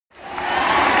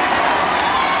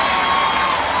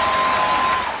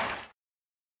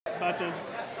content.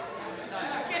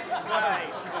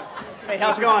 Nice. Hey,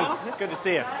 how's it going? Good to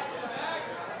see you.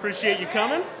 Appreciate you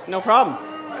coming. No problem.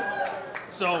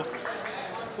 So,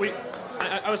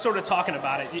 I was sort of talking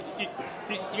about it.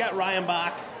 You got Ryan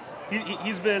Bach.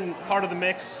 He's been part of the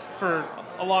mix for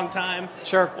a long time.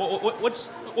 Sure. What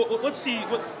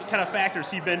kind of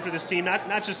factors he been for this team?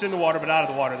 Not just in the water, but out of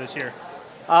the water this year.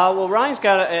 Well, Ryan's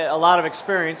got a lot of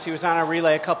experience. He was on a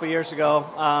relay a couple years ago,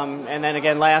 and then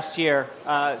again last year.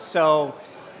 So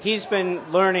he's been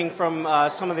learning from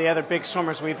some of the other big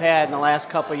swimmers we've had in the last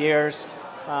couple years,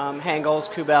 Hangles,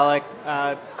 Kubelik,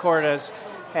 Cordes.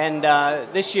 And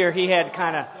this year he had to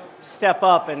kind of step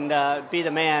up and be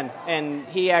the man, and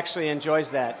he actually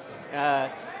enjoys that.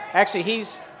 Actually, he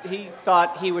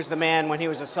thought he was the man when he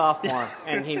was a sophomore,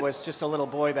 and he was just a little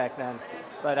boy back then.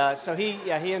 But so he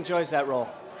enjoys that role.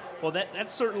 Well,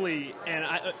 that's certainly, and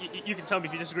you can tell me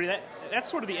if you disagree. That's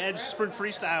sort of the edge sprint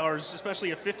freestylers,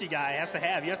 especially a 50 guy, has to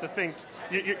have. You have to think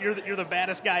you're the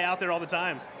baddest guy out there all the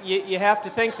time. You have to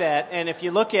think that, and if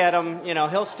you look at him,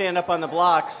 he'll stand up on the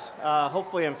blocks,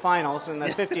 hopefully in finals in the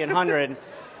 50 and 100,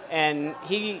 and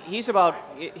he's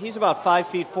about 5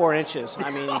 feet 4 inches. I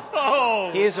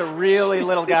mean, he is a really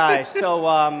little guy.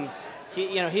 So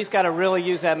he's got to really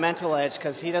use that mental edge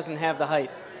because he doesn't have the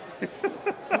height.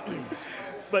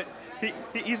 But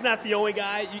he's not the only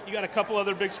guy. You got a couple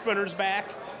other big sprinters back.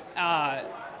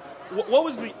 What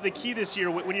was the key this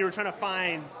year when you were trying to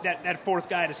find that fourth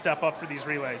guy to step up for these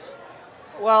relays?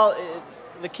 Well,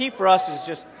 the key for us is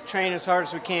just train as hard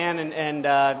as we can, and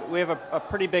we have a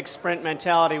pretty big sprint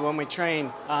mentality when we train.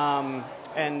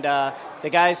 And the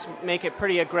guys make it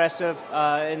pretty aggressive.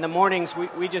 In the mornings,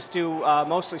 we just do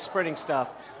mostly sprinting stuff.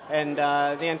 And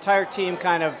the entire team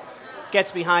kind of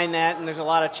gets behind that, and there's a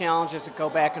lot of challenges that go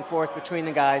back and forth between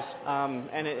the guys.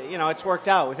 And it's worked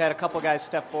out. We've had a couple guys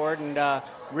step forward and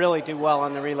really do well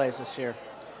on the relays this year.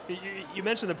 You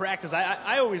mentioned the practice.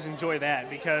 I always enjoy that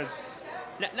because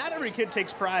not every kid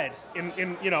takes pride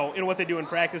in what they do in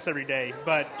practice every day.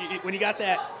 But when you got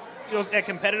that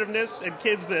competitiveness and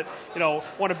kids that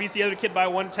want to beat the other kid by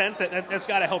 1/10, that's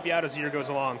got to help you out as the year goes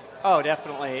along. Oh,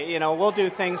 definitely. We'll do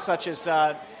things such as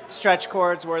stretch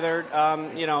cords where they're,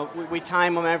 we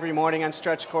time them every morning on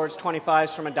stretch cords,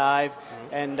 25s from a dive,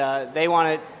 and they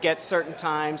want to get certain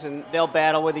times, and they'll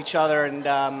battle with each other.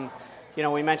 And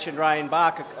we mentioned Ryan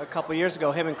Bach a couple years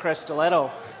ago. Him and Chris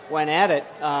Stiletto went at it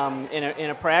in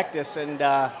a practice, and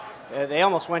they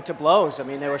almost went to blows. I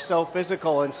mean, they were so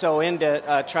physical and so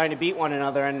into trying to beat one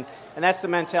another, and that's the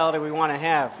mentality we want to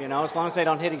have. As long as they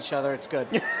don't hit each other, it's good.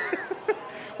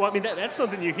 Well, I mean, that's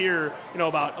something you hear,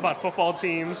 about football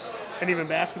teams and even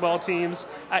basketball teams.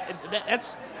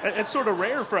 That's sort of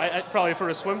rare probably for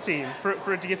a swim team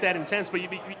for it to get that intense. But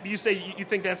you say you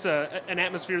think that's an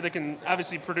atmosphere that can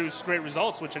obviously produce great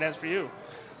results, which it has for you.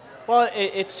 Well,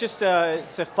 it's just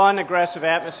it's a fun, aggressive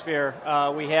atmosphere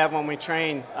we have when we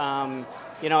train.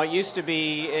 It used to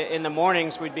be in the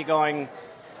mornings we'd be going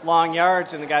long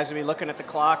yards, and the guys would be looking at the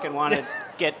clock and want to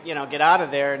get out of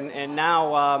there. And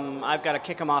now I've got to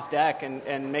kick them off deck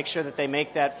and make sure that they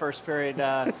make that first period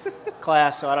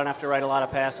class, so I don't have to write a lot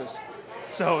of passes.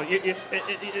 So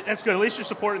that's good. At least you're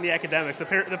supporting the academics. The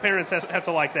parents have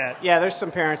to like that. Yeah, there's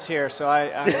some parents here, so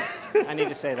I need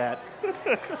to say that.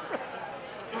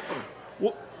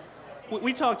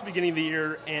 We talked at the beginning of the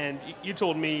year, and you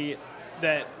told me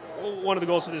that one of the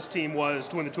goals for this team was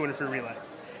to win the 200 free relay,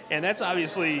 and that's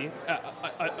obviously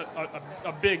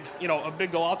a big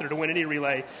goal out there to win any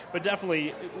relay. But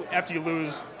definitely after you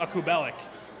lose a Kubelik,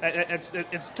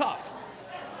 it's tough.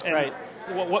 And right.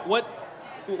 What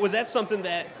was that something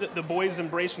that the boys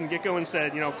embraced from the get-go and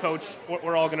said, Coach,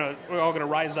 we're all gonna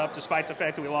rise up despite the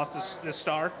fact that we lost this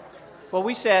star? Well,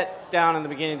 we sat down in the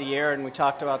beginning of the year and we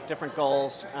talked about different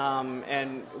goals,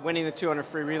 and winning the 200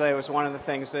 free relay was one of the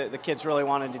things that the kids really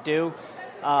wanted to do.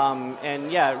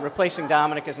 And yeah, replacing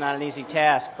Dominic is not an easy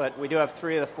task, but we do have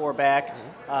 3 of the 4 back,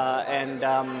 and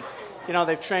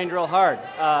they've trained real hard.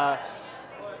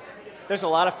 There's a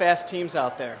lot of fast teams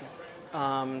out there.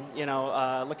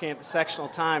 Looking at the sectional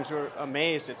times, we're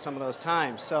amazed at some of those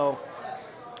times. So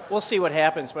we'll see what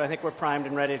happens, but I think we're primed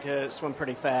and ready to swim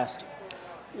pretty fast.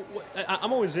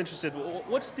 I'm always interested.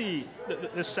 What's the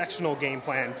sectional game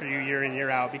plan for you year in, year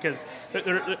out? Because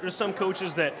there's some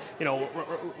coaches that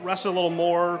rest a little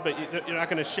more, but you're not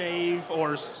going to shave,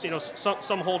 or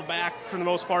some hold back for the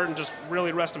most part and just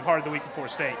really rest them hard the week before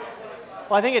state.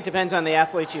 Well, I think it depends on the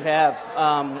athletes you have.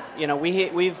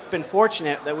 We've been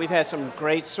fortunate that we've had some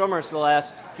great swimmers the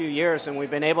last few years, and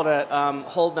we've been able to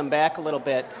hold them back a little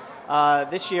bit.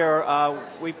 This year,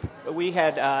 we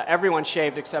had everyone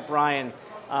shaved except Ryan.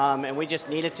 And we just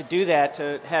needed to do that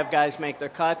to have guys make their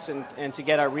cuts and to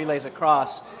get our relays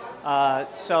across.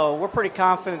 So we're pretty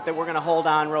confident that we're going to hold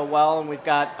on real well, and we've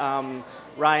got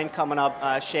Ryan coming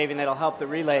up shaving that'll help the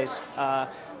relays.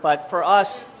 But for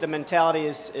us, the mentality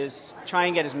is try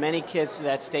and get as many kids to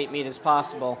that state meet as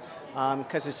possible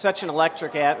because it's such an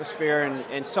electric atmosphere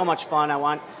and so much fun. I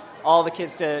want all the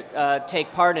kids to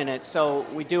take part in it, so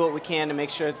we do what we can to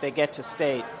make sure that they get to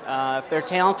state. If they're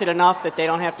talented enough that they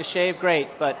don't have to shave,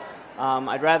 great, but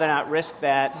I'd rather not risk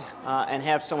that and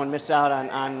have someone miss out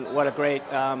on what a great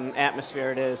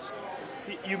atmosphere it is.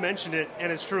 You mentioned it,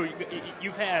 and it's true.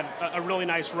 You've had a really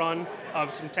nice run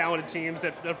of some talented teams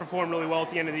that perform really well at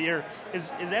the end of the year.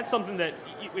 Is that something that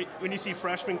when you see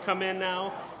freshmen come in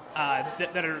now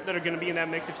that are going to be in that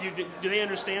mix, do they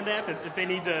understand that they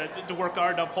need to work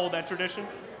hard to uphold that tradition?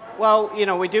 Well,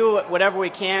 we do whatever we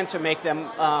can to make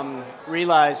them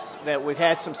realize that we've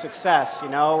had some success. We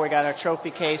got our trophy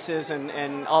cases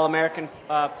and All-American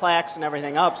plaques and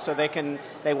everything up, so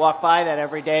they walk by that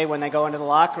every day when they go into the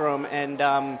locker room.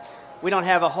 And we don't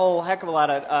have a whole heck of a lot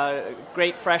of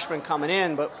great freshmen coming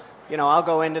in, but I'll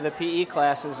go into the PE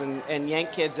classes and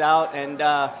yank kids out. And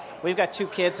we've got 2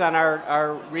 kids on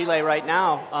our relay right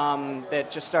now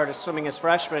that just started swimming as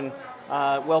freshmen,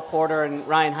 Will Porter and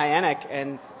Ryan Hyenick,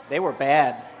 and they were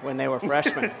bad when they were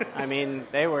freshmen. I mean,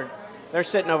 they're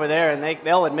sitting over there, and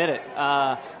they'll admit it.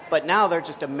 But now they're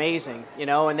just amazing,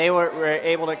 and they were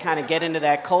able to kind of get into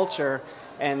that culture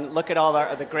and look at all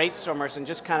the great swimmers and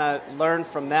just kind of learn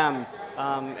from them.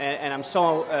 And I'm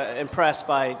so impressed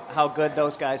by how good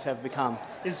those guys have become.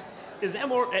 Is that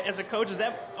more, as a coach, is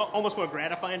that almost more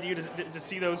gratifying to you to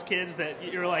see those kids that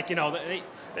you're like,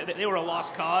 they were a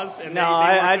lost cause? And no,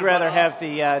 I'd rather have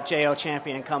the JO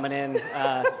champion coming in.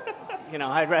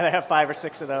 I'd rather have 5 or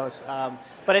 6 of those.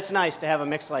 But it's nice to have a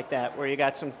mix like that where you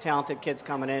got some talented kids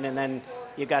coming in and then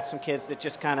you got some kids that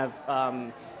just kind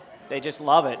of, they just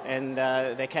love it and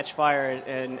they catch fire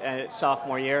in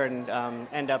sophomore year and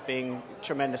end up being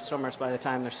tremendous swimmers by the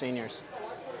time they're seniors.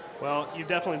 Well, you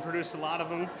definitely produced a lot of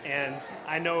them, and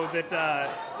I know that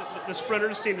the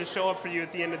sprinters seem to show up for you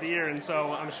at the end of the year, and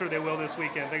so I'm sure they will this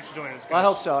weekend. Thanks for joining us, Coach. Well, I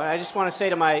hope so. And I just want to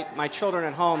say to my children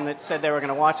at home that said they were going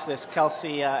to watch this,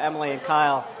 Kelsey, Emily, and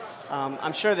Kyle,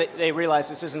 I'm sure that they realize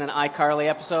this isn't an iCarly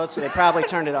episode, so they probably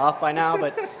turned it off by now,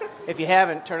 but if you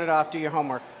haven't, turn it off, do your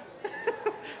homework.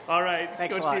 All right.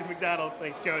 Thanks Coach a lot. Keith Mcdonald.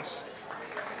 Thanks, Coach.